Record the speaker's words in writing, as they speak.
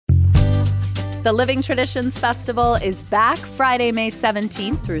The Living Traditions Festival is back Friday, May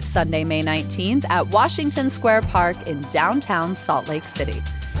 17th through Sunday, May 19th at Washington Square Park in downtown Salt Lake City.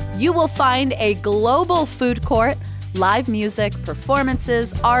 You will find a global food court, live music,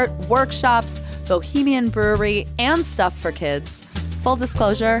 performances, art, workshops, bohemian brewery, and stuff for kids. Full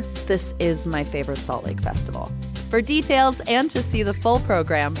disclosure, this is my favorite Salt Lake festival. For details and to see the full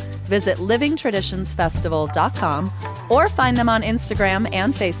program, visit livingtraditionsfestival.com or find them on Instagram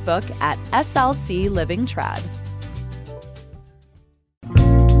and Facebook at SLC Living Trad.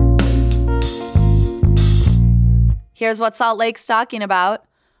 Here's what Salt Lake's talking about.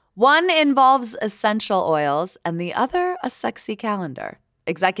 One involves essential oils and the other a sexy calendar.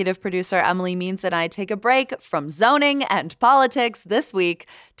 Executive producer Emily Means and I take a break from zoning and politics this week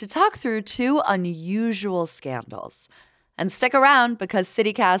to talk through two unusual scandals. And stick around because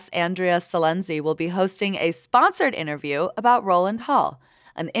CityCast's Andrea Salenzi will be hosting a sponsored interview about Roland Hall,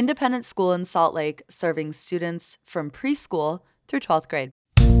 an independent school in Salt Lake serving students from preschool through 12th grade.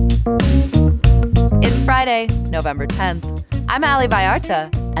 It's Friday, November 10th. I'm Ali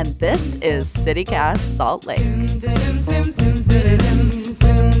Vallarta, and this is CityCast Salt Lake.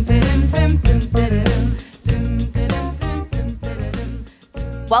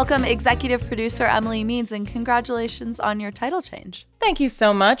 Welcome, executive producer Emily Means, and congratulations on your title change. Thank you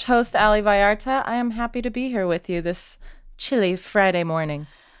so much, host Ali Vallarta. I am happy to be here with you this chilly Friday morning.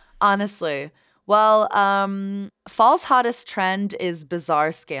 Honestly. Well, fall's hottest trend is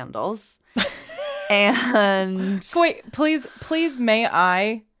bizarre scandals. And wait, please, may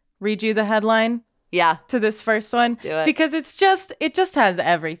I read you the headline? Yeah. To this first one? Do it. Because it just has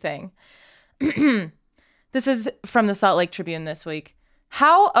everything. This is from the Salt Lake Tribune this week.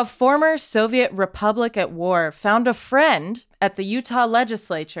 How a former Soviet republic at war found a friend at the Utah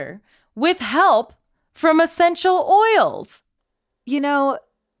legislature with help from essential oils. You know,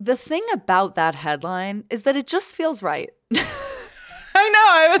 the thing about that headline is that it just feels right. I know.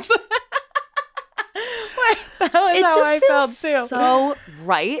 I was Wait, that was it how just I feels felt too. So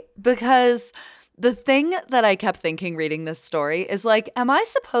right, because the thing that I kept thinking reading this story is like, am I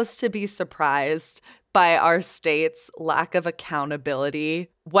supposed to be surprised by our state's lack of accountability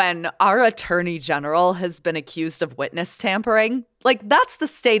when our attorney general has been accused of witness tampering? Like, that's the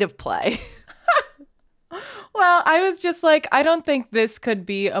state of play. Well, I was just like, I don't think this could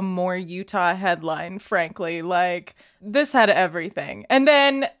be a more Utah headline, frankly. Like, this had everything. And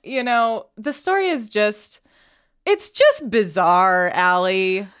then, you know, the story is it's just bizarre,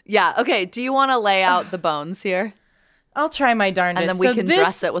 Allie. Yeah, okay. Do you want to lay out the bones here? I'll try my darndest. And then we can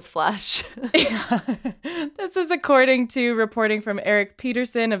dress it with flesh. Yeah. This is according to reporting from Eric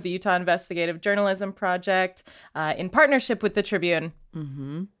Peterson of the Utah Investigative Journalism Project in partnership with the Tribune.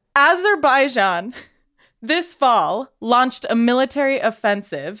 Mm-hmm. Azerbaijan this fall launched a military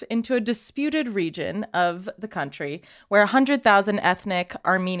offensive into a disputed region of the country where 100,000 ethnic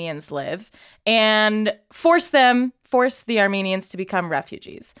Armenians live and force the Armenians to become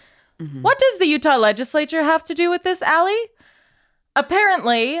refugees. Mm-hmm. What does the Utah legislature have to do with this, Allie?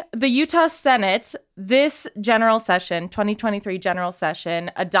 Apparently, the Utah Senate, this general session, 2023 general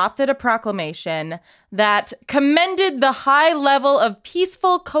session, adopted a proclamation that commended the high level of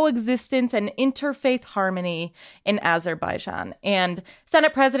peaceful coexistence and interfaith harmony in Azerbaijan. And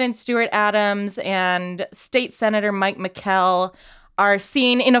Senate President Stuart Adams and State Senator Mike McKell are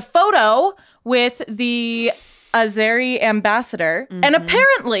seen in a photo with the Azeri ambassador. Mm-hmm. And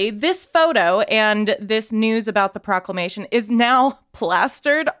apparently this photo and this news about the proclamation is now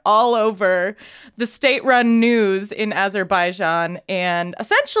plastered all over the state-run news in Azerbaijan and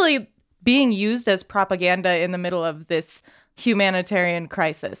essentially being used as propaganda in the middle of this humanitarian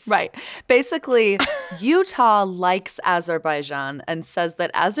crisis. Right. Basically, Utah likes Azerbaijan and says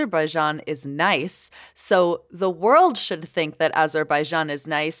that Azerbaijan is nice. So the world should think that Azerbaijan is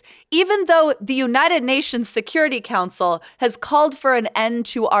nice, even though the United Nations Security Council has called for an end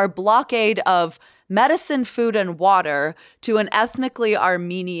to our blockade of medicine, food, and water to an ethnically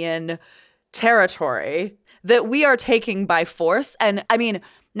Armenian territory that we are taking by force. And I mean,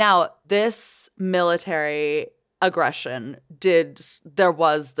 now this military aggression there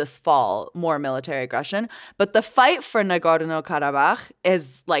was this fall more military aggression, but the fight for Nagorno-Karabakh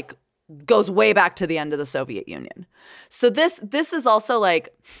is like goes way back to the end of the Soviet Union. So this is also like,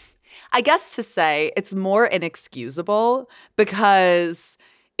 I guess to say it's more inexcusable because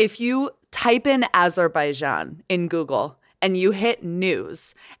if you type in Azerbaijan in Google and you hit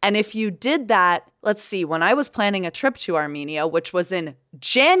news, and if you did that, let's see, when I was planning a trip to Armenia, which was in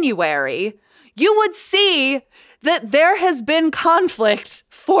January, you would see that there has been conflict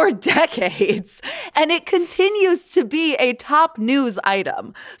for decades, and it continues to be a top news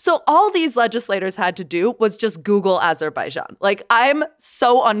item. So all these legislators had to do was just Google Azerbaijan. Like, I'm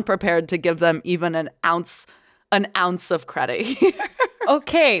so unprepared to give them even an ounce of credit here.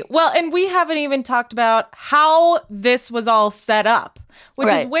 Okay, well, and we haven't even talked about how this was all set up, which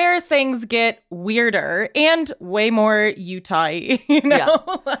is where things get weirder and way more Utah-y,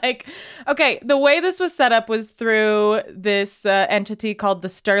 Like, okay, the way this was set up was through this entity called the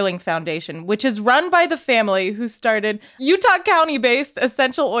Sterling Foundation, which is run by the family who started Utah County-based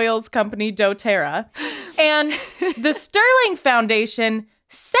essential oils company doTERRA. And the Sterling Foundation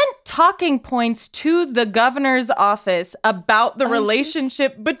sent talking points to the governor's office about the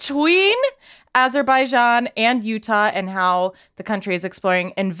relationship between Azerbaijan and Utah and how the country is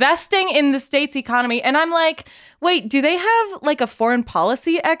exploring investing in the state's economy. And I'm like, wait, do they have like a foreign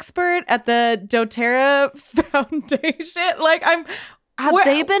policy expert at the doTERRA Foundation? Like, have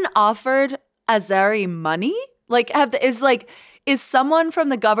they been offered Azeri money? Like, is someone from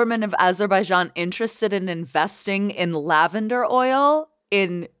the government of Azerbaijan interested in investing in lavender oil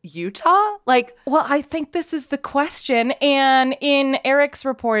in Utah? Like, well, I think this is the question. And in Eric's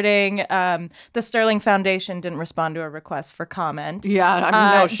reporting, the Sterling Foundation didn't respond to a request for comment. Yeah,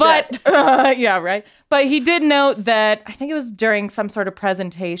 I mean, no shit. But, yeah, right. But he did note that, I think it was during some sort of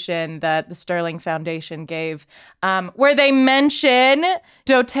presentation that the Sterling Foundation gave, where they mention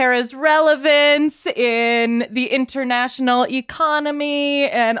doTERRA's relevance in the international economy.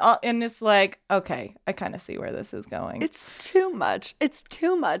 And it's like, okay, I kind of see where this is going. It's too much. It's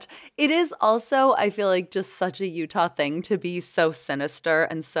too much. It is also, I feel like, just such a Utah thing to be so sinister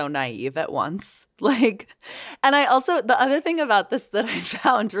and so naive at once. Like, and I also, the other thing about this that I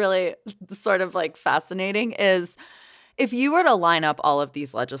found really sort of like fascinating is if you were to line up all of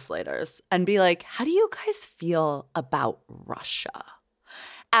these legislators and be like, how do you guys feel about Russia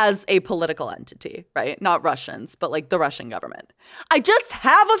as a political entity, right? Not Russians, but like the Russian government. I just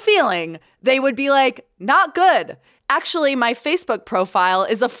have a feeling they would be like, not good. Actually, my Facebook profile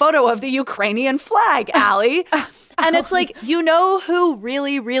is a photo of the Ukrainian flag, Allie. And it's like, you know who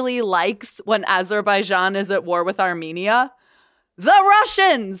really, really likes when Azerbaijan is at war with Armenia? The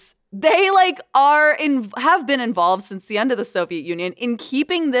Russians. They have been involved since the end of the Soviet Union in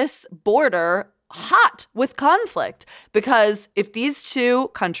keeping this border hot with conflict, because if these two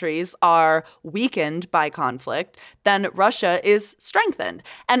countries are weakened by conflict, then Russia is strengthened.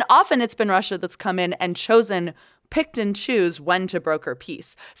 And often it's been Russia that's come in and picked and choose when to broker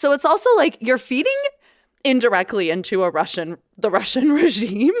peace. So it's also like you're feeding indirectly into the Russian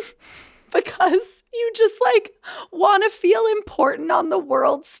regime because you just like want to feel important on the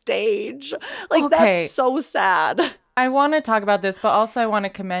world stage. Like, okay. That's so sad. I want to talk about this, but also I want to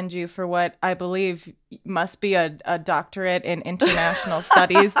commend you for what I believe must be a doctorate in international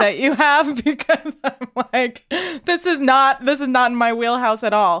studies that you have, because I'm like, this is not in my wheelhouse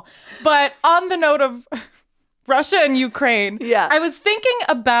at all. But on the note of Russia and Ukraine, I was thinking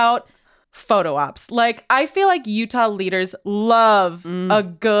about photo ops. Like, I feel like Utah leaders love a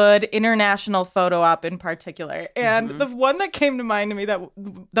good international photo op in particular. And the one that came to mind to me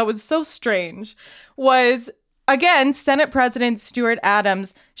that was so strange was, again, Senate President Stuart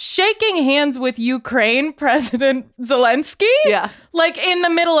Adams shaking hands with Ukraine President Zelensky, like in the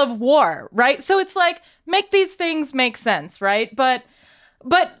middle of war, right? So it's like, make these things make sense, right? But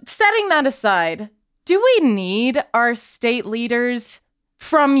setting that aside, do we need our state leaders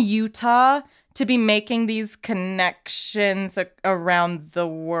from Utah to be making these connections around the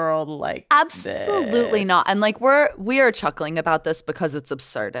world like Absolutely this? Not. And like we are chuckling about this because it's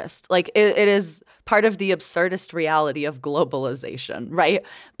absurdist. Like it is part of the absurdist reality of globalization, right?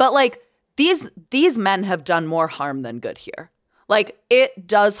 But like these men have done more harm than good here. Like, it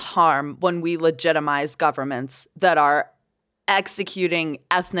does harm when we legitimize governments that are executing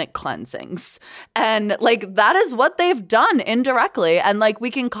ethnic cleansings. And like, that is what they've done indirectly. And like, we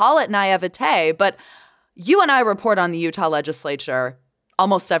can call it naivete, but you and I report on the Utah legislature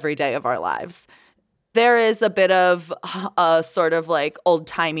almost every day of our lives. There is a bit of a sort of like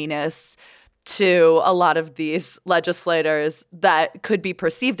old-timiness to a lot of these legislators that could be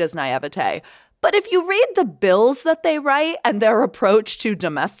perceived as naivete. But if you read the bills that they write and their approach to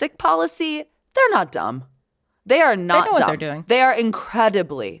domestic policy, they're not dumb. They are not dumb. They know what they're doing. They are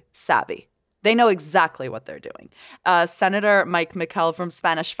incredibly savvy. They know exactly what they're doing. Senator Mike McKell from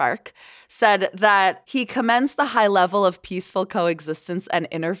Spanish FARC said that he commends the high level of peaceful coexistence and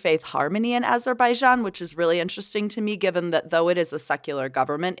interfaith harmony in Azerbaijan, which is really interesting to me, given that though it is a secular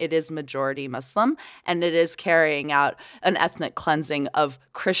government, it is majority Muslim, and it is carrying out an ethnic cleansing of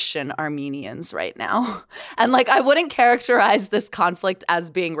Christian Armenians right now. And like, I wouldn't characterize this conflict as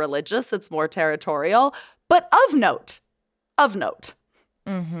being religious. It's more territorial, but of note.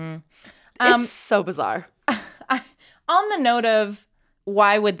 Mm-hmm. It's so bizarre. On the note of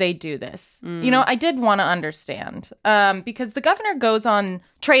why would they do this? I did want to understand because the governor goes on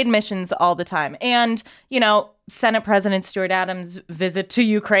trade missions all the time. And, Senate President Stuart Adams' visit to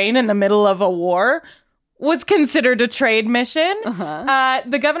Ukraine in the middle of a war was considered a trade mission.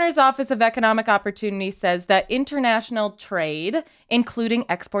 The governor's Office of Economic Opportunity says that international trade, including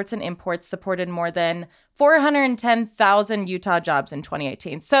exports and imports, supported more than 410,000 Utah jobs in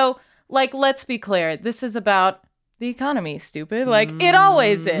 2018. So, let's be clear. This is about the economy, stupid. It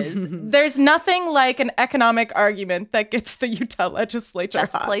always is. There's nothing like an economic argument that gets the Utah legislature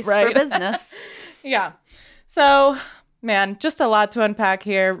Best hot, place right? for business. Yeah. So, man, just a lot to unpack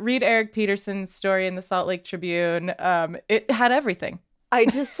here. Read Eric Peterson's story in the Salt Lake Tribune. It had everything. I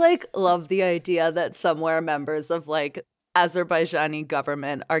just love the idea that somewhere members of Azerbaijani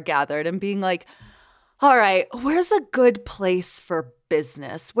government are gathered and being like, all right, where's a good place for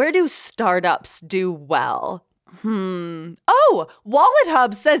business? Where do startups do well? Oh, Wallet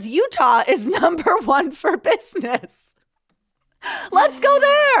Hub says Utah is number 1 for business. Let's go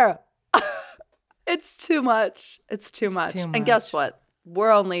there. It's too much. It's too much. And guess what?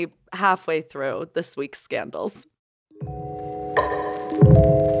 We're only halfway through this week's scandals.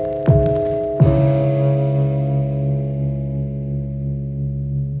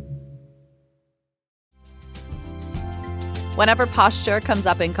 Whenever posture comes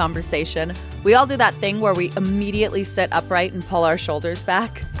up in conversation, we all do that thing where we immediately sit upright and pull our shoulders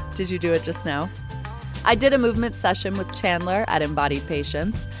back. Did you do it just now? I did a movement session with Chandler at Embodied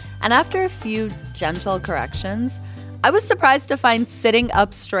Patience, and after a few gentle corrections, I was surprised to find sitting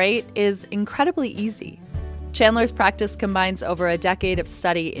up straight is incredibly easy. Chandler's practice combines over a decade of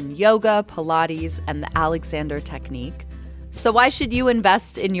study in yoga, Pilates, and the Alexander technique. So why should you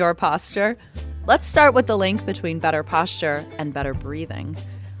invest in your posture? Let's start with the link between better posture and better breathing.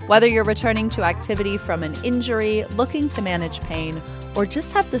 Whether you're returning to activity from an injury, looking to manage pain, or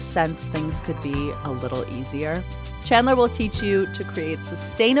just have the sense things could be a little easier, Chandler will teach you to create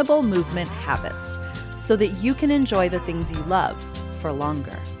sustainable movement habits so that you can enjoy the things you love for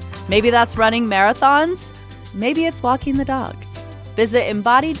longer. Maybe that's running marathons. Maybe it's walking the dog. Visit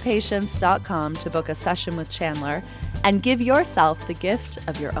embodiedpatience.com to book a session with Chandler and give yourself the gift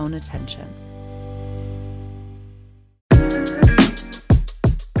of your own attention.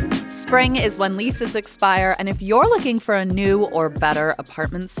 Spring is when leases expire, and if you're looking for a new or better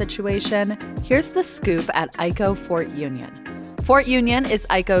apartment situation, here's the scoop at ICO Fort Union. Fort Union is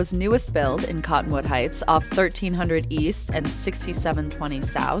ICO's newest build in Cottonwood Heights off 1300 East and 6720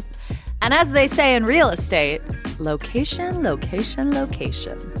 South. And as they say in real estate, location, location,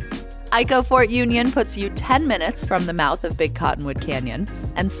 location. ICO Fort Union puts you 10 minutes from the mouth of Big Cottonwood Canyon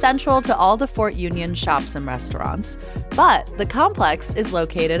and central to all the Fort Union shops and restaurants. But the complex is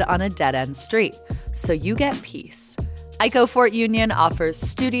located on a dead-end street, so you get peace. ICO Fort Union offers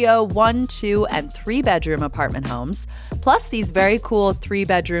studio 1, 2, and 3-bedroom apartment homes, plus these very cool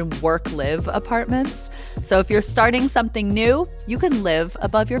 3-bedroom work-live apartments. So if you're starting something new, you can live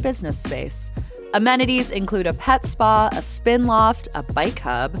above your business space. Amenities include a pet spa, a spin loft, a bike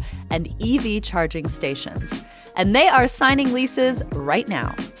hub, and EV charging stations. And they are signing leases right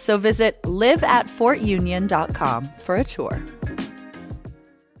now. So visit liveatfortunion.com for a tour.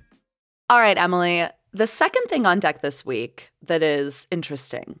 All right, Emily, the second thing on deck this week that is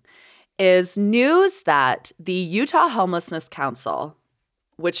interesting is news that the Utah Homelessness Council,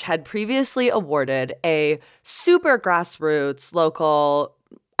 which had previously awarded a super grassroots local,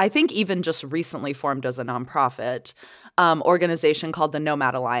 I think even just recently formed as a nonprofit organization called the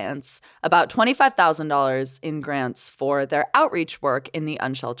Nomad Alliance, about $25,000 in grants for their outreach work in the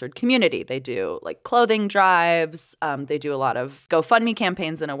unsheltered community. They do clothing drives. They do a lot of GoFundMe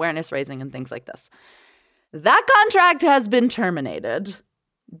campaigns and awareness raising and things like this. That contract has been terminated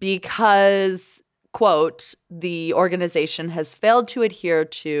because, quote, the organization has failed to adhere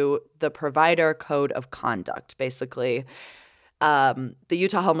to the provider code of conduct. Basically, the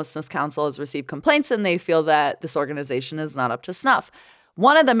Utah Homelessness Council has received complaints and they feel that this organization is not up to snuff.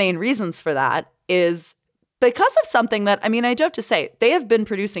 One of the main reasons for that is because of something that, I mean, I do have to say, they have been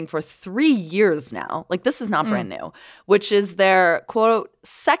producing for 3 years now. Like, this is not brand new, which is their, quote,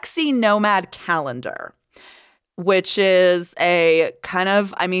 sexy nomad calendar, which is a kind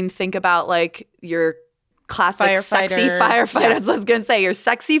of, I mean, think about like your classic sexy firefighter. Yeah. So I was going to say your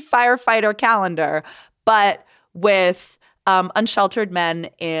sexy firefighter calendar, but with unsheltered men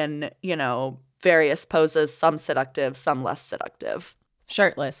in, you know, various poses, some seductive, some less seductive.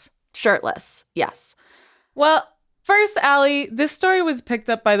 Shirtless, yes. Well, first, Allie, this story was picked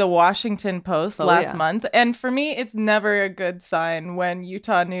up by the Washington Post last month. And for me, it's never a good sign when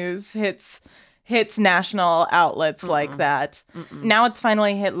Utah news hits national outlets like that. Now it's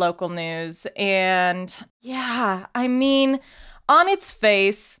finally hit local news. And yeah, I mean, on its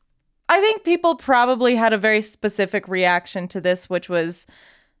face, I think people probably had a very specific reaction to this, which was,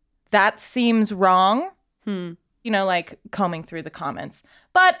 that seems wrong. You know, like combing through the comments.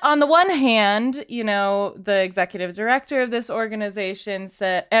 But on the one hand, you know, the executive director of this organization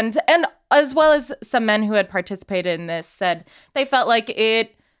said, and as well as some men who had participated in this, said they felt like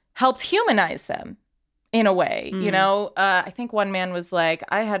it helped humanize them in a way. You know, I think one man was like,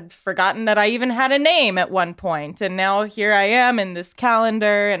 I had forgotten that I even had a name at one point, and now here I am in this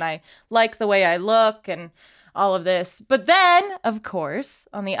calendar, and I like the way I look, and all of this. But then, of course,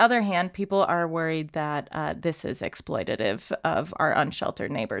 on the other hand, people are worried that this is exploitative of our unsheltered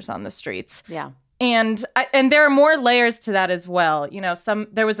neighbors on the streets. Yeah. And there are more layers to that as well. You know,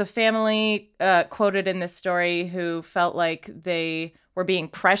 there was a family quoted in this story who felt like they were being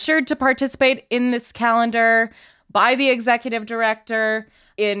pressured to participate in this calendar by the executive director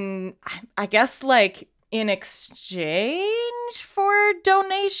in, I guess, like in exchange for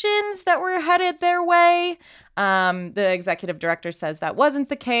donations that were headed their way. The executive director says that wasn't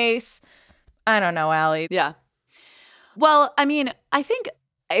the case. I don't know, Allie. Yeah. Well, I mean, I think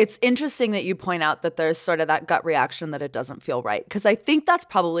it's interesting that you point out that there's sort of that gut reaction that it doesn't feel right. Because I think that's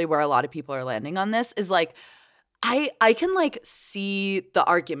probably where a lot of people are landing on this is like, I can like see the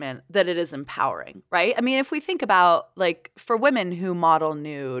argument that it is empowering, right? I mean, if we think about like for women who model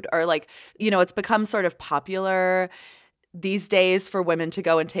nude or like, you know, it's become sort of popular these days for women to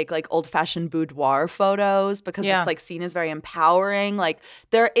go and take like old-fashioned boudoir photos because it's like seen as very empowering. Like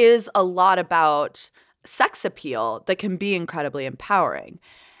there is a lot about sex appeal that can be incredibly empowering.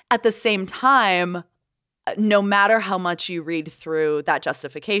 At the same time, no matter how much you read through that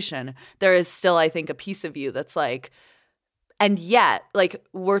justification, there is still, I think, a piece of you that's like, and yet, like,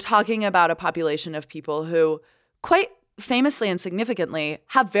 we're talking about a population of people who quite famously and significantly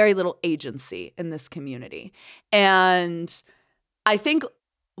have very little agency in this community. And I think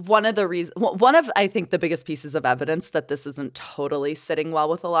I think the biggest pieces of evidence that this isn't totally sitting well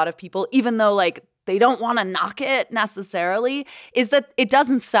with a lot of people, even though like they don't want to knock it necessarily, is that it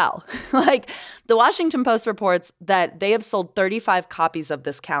doesn't sell. Like the Washington Post reports that they have sold 35 copies of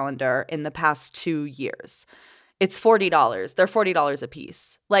this calendar in the past 2 years. It's $40. They're $40 a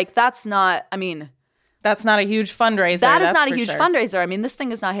piece. Like that's not, I mean, that's not a huge fundraiser. That is not a huge fundraiser. I mean, this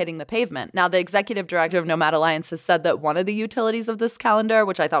thing is not hitting the pavement. Now, the executive director of Nomad Alliance has said that one of the utilities of this calendar,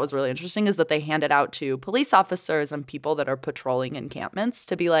 which I thought was really interesting, is that they hand it out to police officers and people that are patrolling encampments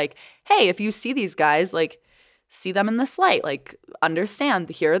to be like, hey, if you see these guys, like, see them in this light. Like, understand,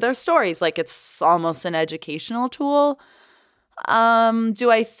 here are their stories. Like, it's almost an educational tool. Do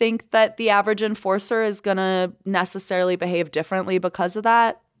I think that the average enforcer is going to necessarily behave differently because of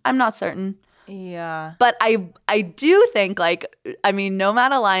that? I'm not certain. Yeah. But I do think, like, I mean,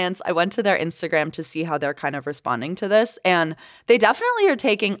 Nomad Alliance, I went to their Instagram to see how they're kind of responding to this. And they definitely are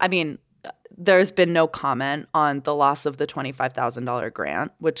taking, I mean, there's been no comment on the loss of the $25,000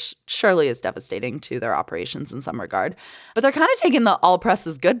 grant, which surely is devastating to their operations in some regard. But they're kind of taking the all press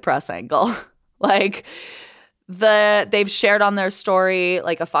is good press angle. Like, they've shared on their story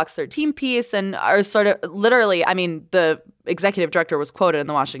like a Fox 13 piece and are sort of literally, I mean, the executive director was quoted in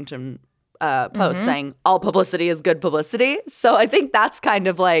the Washington Post saying all publicity is good publicity. So I think that's kind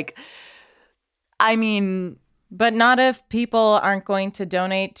of like, I mean. But not if people aren't going to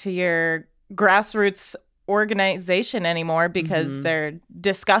donate to your grassroots organization anymore because they're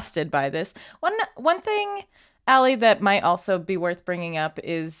disgusted by this. One thing, Allie, that might also be worth bringing up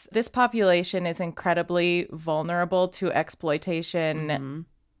is this population is incredibly vulnerable to exploitation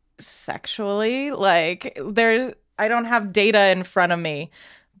sexually. Like I don't have data in front of me,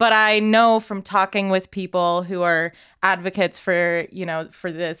 but I know from talking with people who are advocates for, you know,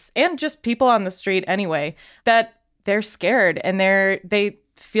 for this and just people on the street anyway, that they're scared and they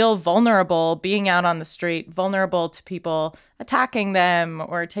feel vulnerable being out on the street, vulnerable to people attacking them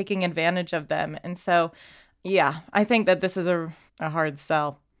or taking advantage of them. And so, yeah, I think that this is a hard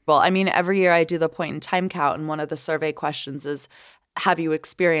sell. Well, I mean, every year I do the point in time count, and one of the survey questions is, have you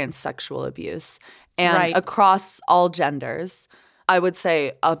experienced sexual abuse? And Right. across all genders, I would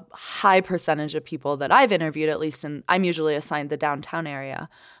say a high percentage of people that I've interviewed, at least, and I'm usually assigned the downtown area,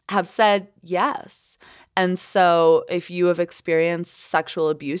 have said yes. And so if you have experienced sexual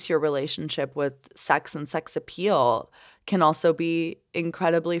abuse, your relationship with sex and sex appeal can also be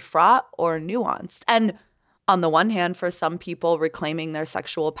incredibly fraught or nuanced. And on the one hand, for some people, reclaiming their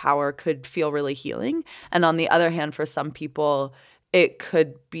sexual power could feel really healing. And on the other hand, for some people, it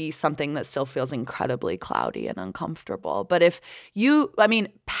could be something that still feels incredibly cloudy and uncomfortable. But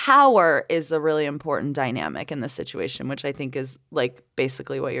power is a really important dynamic in this situation, which I think is like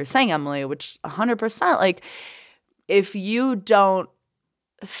basically what you're saying, Emily, which 100%, like if you don't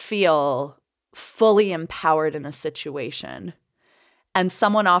feel fully empowered in a situation and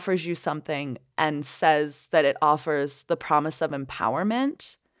someone offers you something and says that it offers the promise of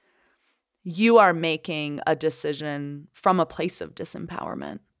empowerment, you are making a decision from a place of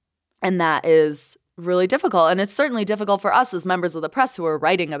disempowerment. And that is really difficult. And it's certainly difficult for us as members of the press who are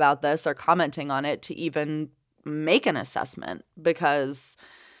writing about this or commenting on it to even make an assessment because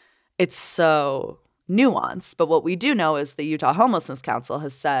it's so nuanced. But what we do know is the Utah Homelessness Council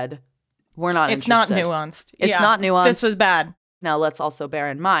has said, we're not It's interested. not nuanced. It's not nuanced. This was bad. Now, let's also bear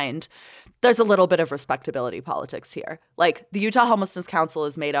in mind, there's a little bit of respectability politics here. Like, the Utah Homelessness Council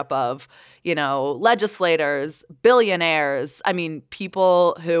is made up of, legislators, billionaires,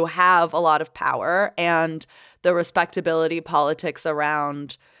 people who have a lot of power, and the respectability politics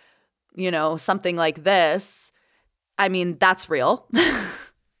around, something like this, that's real.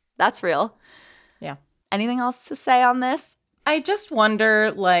 That's real. Yeah. Anything else to say on this? I just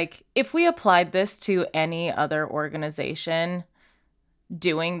wonder, if we applied this to any other organization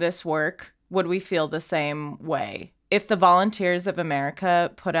doing this work, would we feel the same way? If the Volunteers of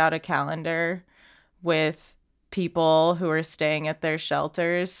America put out a calendar with people who are staying at their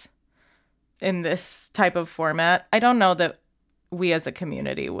shelters in this type of format, I don't know that we as a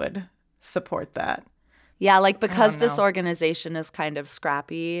community would support that. Yeah, because this organization is kind of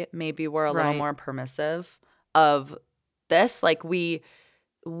scrappy, maybe we're a little Right. more permissive of this. We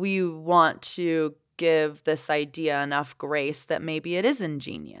want to give this idea enough grace that maybe it is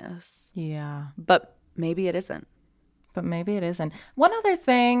ingenious. Yeah. But maybe it isn't. One other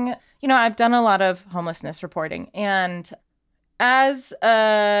thing, I've done a lot of homelessness reporting, and as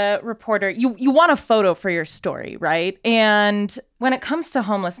a reporter, you want a photo for your story, right? And when it comes to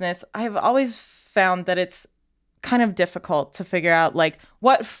homelessness, I've always found that it's kind of difficult to figure out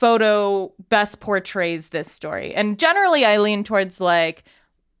what photo best portrays this story. And generally I lean towards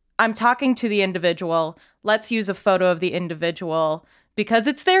I'm talking to the individual. Let's use a photo of the individual because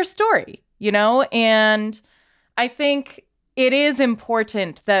it's their story, And I think it is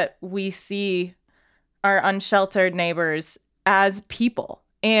important that we see our unsheltered neighbors as people.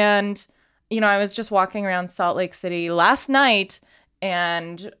 And, I was just walking around Salt Lake City last night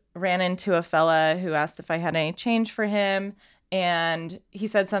and ran into a fella who asked if I had any change for him. And he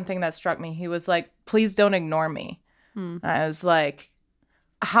said something that struck me. He was like, please don't ignore me. I was like,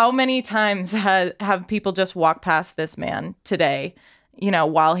 how many times have people just walked past this man today,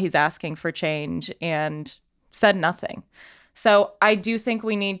 while he's asking for change and said nothing? So I do think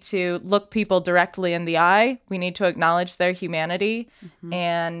we need to look people directly in the eye. We need to acknowledge their humanity. Mm-hmm.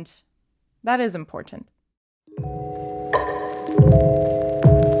 And that is important.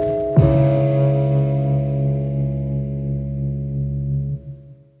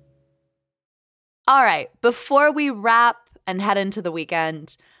 All right, before we wrap and head into the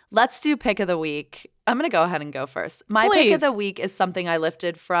weekend, let's do Pick of the Week. I'm going to go ahead and go first. My Pick of the Week is something I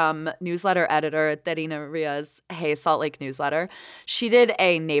lifted from newsletter editor Terina Ria's Hey Salt Lake newsletter. She did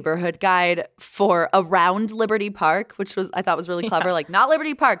a neighborhood guide for around Liberty Park, which I thought was really clever. Yeah. Not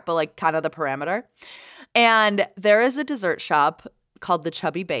Liberty Park, but kind of the perimeter. And there is a dessert shop called the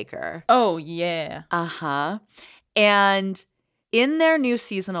Chubby Baker. Oh, yeah. Uh-huh. And in their new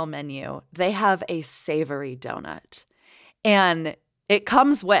seasonal menu, they have a savory donut. And it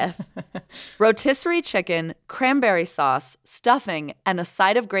comes with rotisserie chicken, cranberry sauce, stuffing, and a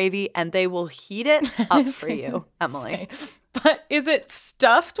side of gravy, and they will heat it up for you, Emily. But is it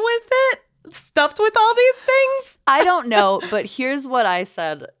stuffed with it? Stuffed with all these things? I don't know, but here's what I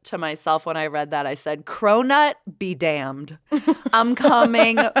said to myself when I read that. I said, cronut be damned. I'm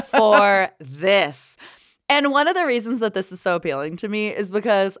coming for this. And one of the reasons that this is so appealing to me is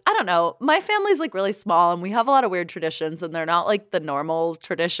because, I don't know, my family's really small and we have a lot of weird traditions and they're not the normal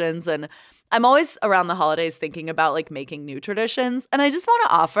traditions. And I'm always around the holidays thinking about making new traditions. And I just want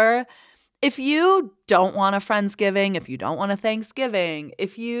to offer if you don't want a Friendsgiving, if you don't want a Thanksgiving,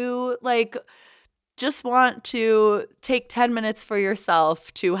 if you just want to take 10 minutes for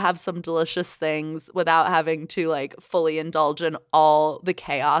yourself to have some delicious things without having to fully indulge in all the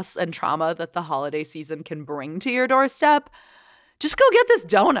chaos and trauma that the holiday season can bring to your doorstep, just go get this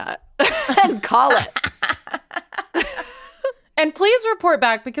donut and call it. And please report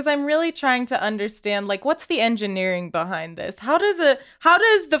back, because I'm really trying to understand, what's the engineering behind this? How does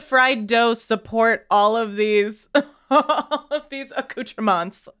the fried dough support all of these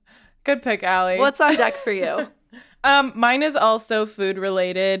accoutrements? Good pick, Allie. What's on deck for you? Mine is also food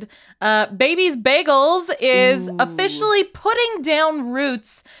related. Baby's Bagels is officially putting down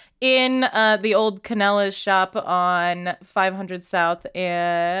roots in the old Canella's shop on 500 South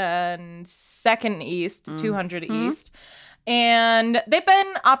and 2nd East, 200 East. And they've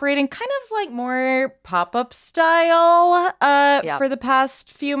been operating kind of more pop-up style for the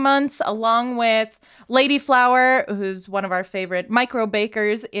past few months, along with Lady Flower, who's one of our favorite micro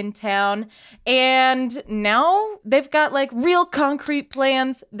bakers in town. And now they've got real concrete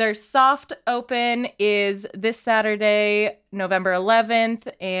plans. Their soft open is this Saturday, November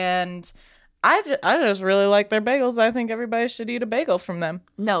 11th. And I just really like their bagels. I think everybody should eat a bagel from them.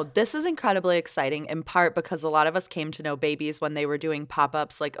 No, this is incredibly exciting, in part because a lot of us came to know Babies when they were doing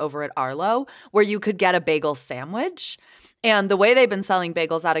pop-ups over at Arlo, where you could get a bagel sandwich. And the way they've been selling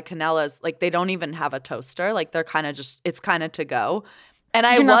bagels out of Canella's, they don't even have a toaster. They're kind of it's kind of to go. And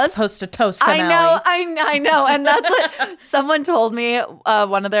You're not supposed to toast them, I know. And that's what someone told me.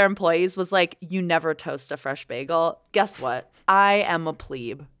 One of their employees was you never toast a fresh bagel. Guess what? I am a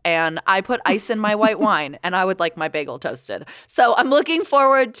plebe, and I put ice in my white wine, and I would like my bagel toasted. So I'm looking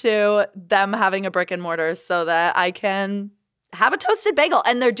forward to them having a brick and mortar so that I can have a toasted bagel.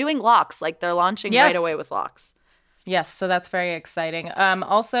 And they're doing lox. They're launching right away with lox. Yes, so that's very exciting.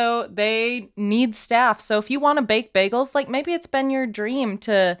 Also, they need staff. So if you want to bake bagels, maybe it's been your dream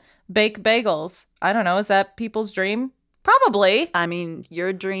to bake bagels. I don't know. Is that people's dream? Probably. I mean,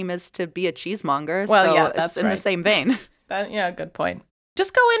 your dream is to be a cheesemonger. Well, so yeah, that's in the same vein. Good point.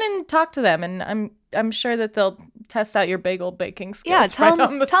 Just go in and talk to them, and I'm sure that they'll test out your bagel baking skills. Yeah, tell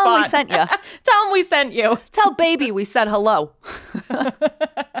them we sent you. Tell them we sent you. Tell Baby we said hello.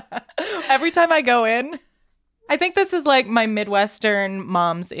 Every time I go in, I think this is my Midwestern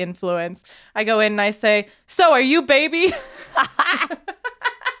mom's influence. I go in and I say, "So are you Baby?"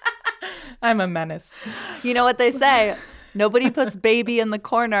 I'm a menace. You know what they say? Nobody puts Baby in the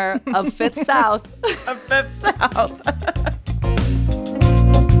corner of Fifth South. Of Fifth South.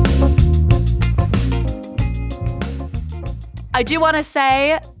 I do want to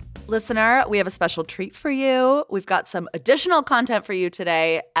say, listener, we have a special treat for you. We've got some additional content for you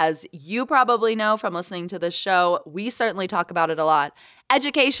today. As you probably know from listening to this show, we certainly talk about it a lot.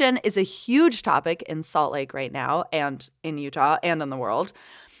 Education is a huge topic in Salt Lake right now, and in Utah, and in the world.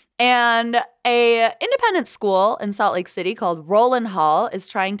 And a independent school in Salt Lake City called Roland Hall is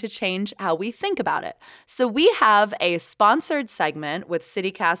trying to change how we think about it. So we have a sponsored segment with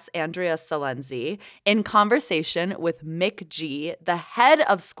CityCast's Andrea Salenzi in conversation with Mick G, the head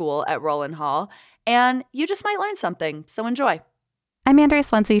of school at Roland Hall, and you just might learn something, so enjoy. I'm Andrea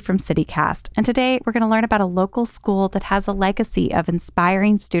Salenzi from CityCast, and today we're going to learn about a local school that has a legacy of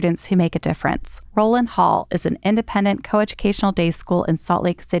inspiring students who make a difference. Roland Hall is an independent coeducational day school in Salt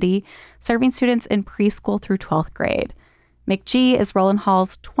Lake City, serving students in preschool through 12th grade. McGee is Roland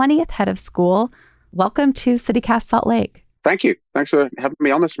Hall's 20th head of school. Welcome to CityCast Salt Lake. Thank you. Thanks for having me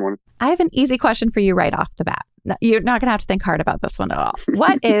on this morning. I have an easy question for you right off the bat. You're not going to have to think hard about this one at all.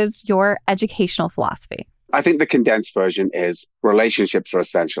 What is your educational philosophy? I think the condensed version is relationships are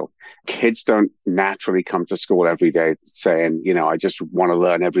essential. Kids don't naturally come to school every day saying, I just want to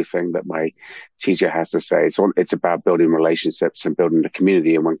learn everything that my teacher has to say. It's about building relationships and building a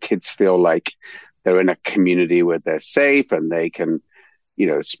community. And when kids feel like they're in a community where they're safe and they can,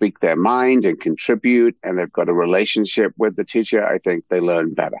 speak their mind and contribute, and they've got a relationship with the teacher, I think they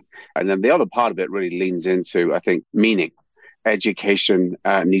learn better. And then the other part of it really leans into, I think, meaning. Education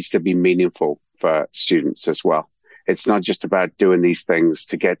needs to be meaningful for students as well. It's not just about doing these things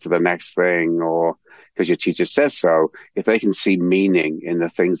to get to the next thing or because your teacher says so. If they can see meaning in the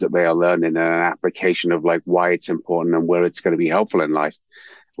things that they are learning and an application of why it's important and where it's going to be helpful in life,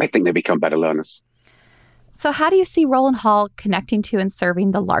 I think they become better learners. So how do you see Roland Hall connecting to and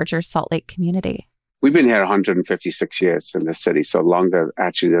serving the larger Salt Lake community? We've been here 156 years in this city, so longer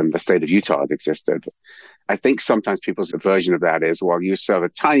actually than the state of Utah has existed. I think sometimes people's version of that is, well, you serve a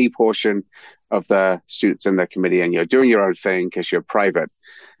tiny portion of the students in the committee and you're doing your own thing because you're private.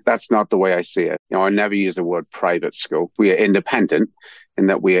 That's not the way I see it. I never use the word private school. We are independent in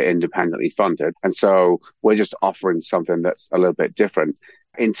that we are independently funded. And so we're just offering something that's a little bit different.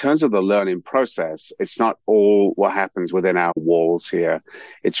 In terms of the learning process, it's not all what happens within our walls here.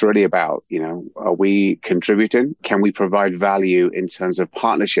 It's really about, are we contributing? Can we provide value in terms of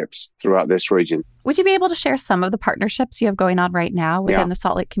partnerships throughout this region? Would you be able to share some of the partnerships you have going on right now within the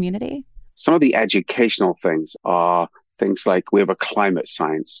Salt Lake community? Some of the educational things are things like we have a climate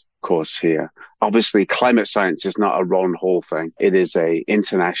science course here. Obviously, climate science is not a Ron Hall thing. It is a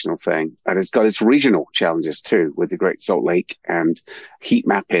international thing. And it's got its regional challenges too, with the Great Salt Lake and heat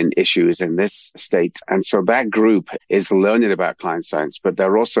mapping issues in this state. And so that group is learning about climate science, but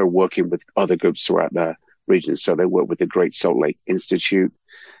they're also working with other groups throughout the region. So they work with the Great Salt Lake Institute.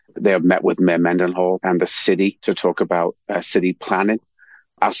 They have met with Mayor Mendenhall and the city to talk about city planning.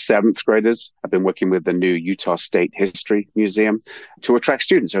 Our 7th graders have been working with the new Utah State History Museum to attract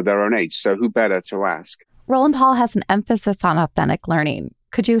students of their own age. So who better to ask? Roland Hall has an emphasis on authentic learning.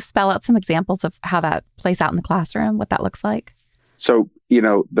 Could you spell out some examples of how that plays out in the classroom, what that looks like? So,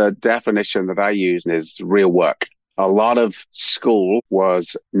 the definition that I use is real work. A lot of school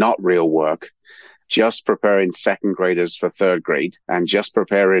was not real work. Just preparing 2nd graders for 3rd grade and just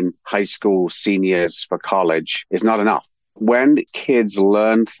preparing high school seniors for college is not enough. When kids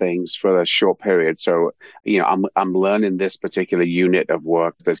learn things for a short period, so, I'm learning this particular unit of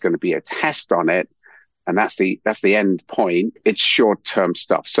work, there's going to be a test on it, and that's the end point. It's short-term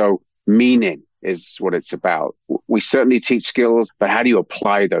stuff. So meaning is what it's about. We certainly teach skills, but how do you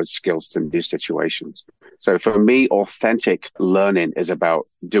apply those skills to new situations? So for me, authentic learning is about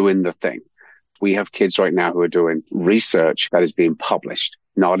doing the thing. We have kids right now who are doing research that is being published,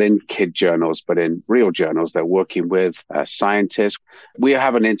 not in kid journals, but in real journals. They're working with scientists. We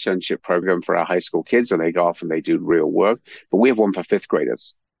have an internship program for our high school kids, and they go off and they do real work. But we have one for 5th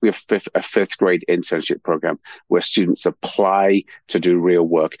graders. We have a 5th grade internship program where students apply to do real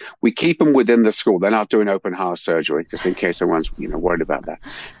work. We keep them within the school. They're not doing open heart surgery, just in case someone's worried about that.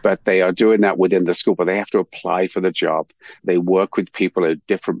 But they are doing that within the school, but they have to apply for the job. They work with people at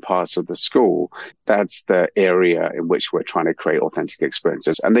different parts of the school. That's the area in which we're trying to create authentic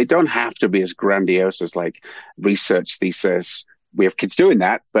experiences. And they don't have to be as grandiose as like research thesis. We have kids doing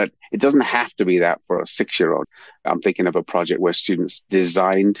that, but it doesn't have to be that for a 6-year-old. I'm thinking of a project where students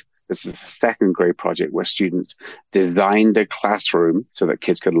designed, this is a 2nd grade project where students designed a classroom so that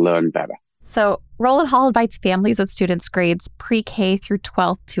kids could learn better. So Roland Hall invites families of students grades pre-K through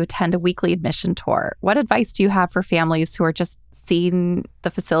 12th to attend a weekly admission tour. What advice do you have for families who are just seeing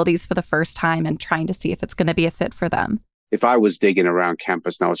the facilities for the first time and trying to see if it's going to be a fit for them? If I was digging around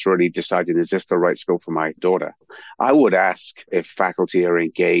campus and I was really deciding, is this the right school for my daughter? I would ask if faculty are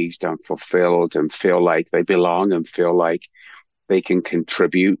engaged and fulfilled and feel like they belong and feel like they can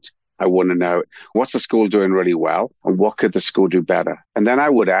contribute. I want to know, what's the school doing really well and what could the school do better? And then I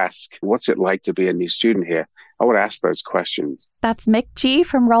would ask, what's it like to be a new student here? I would ask those questions. That's Mick G.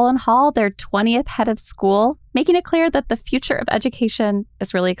 from Roland Hall, their 20th head of school, making it clear that the future of education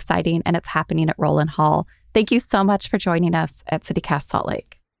is really exciting and it's happening at Roland Hall. Thank you so much for joining us at CityCast Salt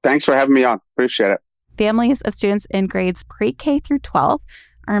Lake. Thanks for having me on. Appreciate it. Families of students in grades pre-K through 12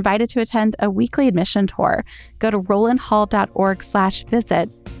 are invited to attend a weekly admission tour. Go to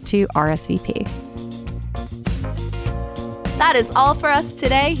rolandhall.org/visit to RSVP. That is all for us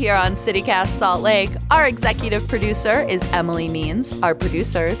today here on CityCast Salt Lake. Our executive producer is Emily Means. Our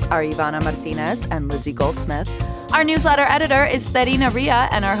producers are Ivana Martinez and Lizzie Goldsmith. Our newsletter editor is Terina Ria,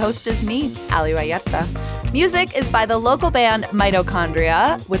 and our host is me, Ali Vallarta. Music is by the local band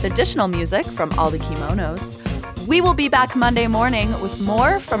Mitochondria, with additional music from All the Kimonos. We will be back Monday morning with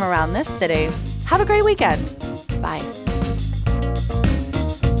more from around this city. Have a great weekend. Bye.